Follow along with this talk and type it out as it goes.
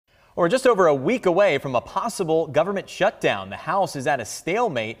We're just over a week away from a possible government shutdown. The House is at a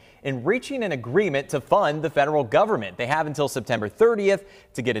stalemate in reaching an agreement to fund the federal government. They have until September 30th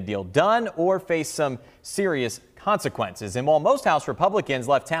to get a deal done or face some serious consequences. And while most House Republicans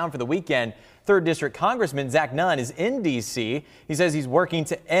left town for the weekend, 3rd District Congressman Zach Nunn is in D.C. He says he's working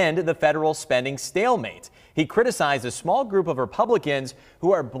to end the federal spending stalemate. He criticized a small group of Republicans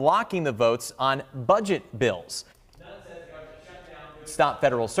who are blocking the votes on budget bills. Stop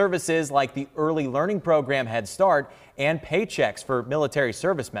federal services like the early learning program Head Start and paychecks for military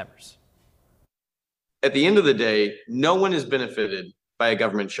service members. At the end of the day, no one is benefited by a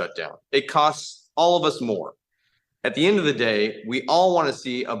government shutdown. It costs all of us more. At the end of the day, we all want to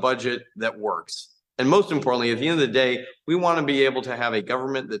see a budget that works. And most importantly, at the end of the day, we want to be able to have a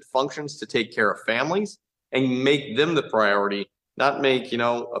government that functions to take care of families and make them the priority, not make,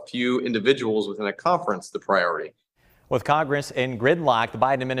 a few individuals within a conference the priority. With Congress in gridlock, the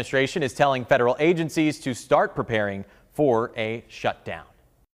Biden administration is telling federal agencies to start preparing for a shutdown.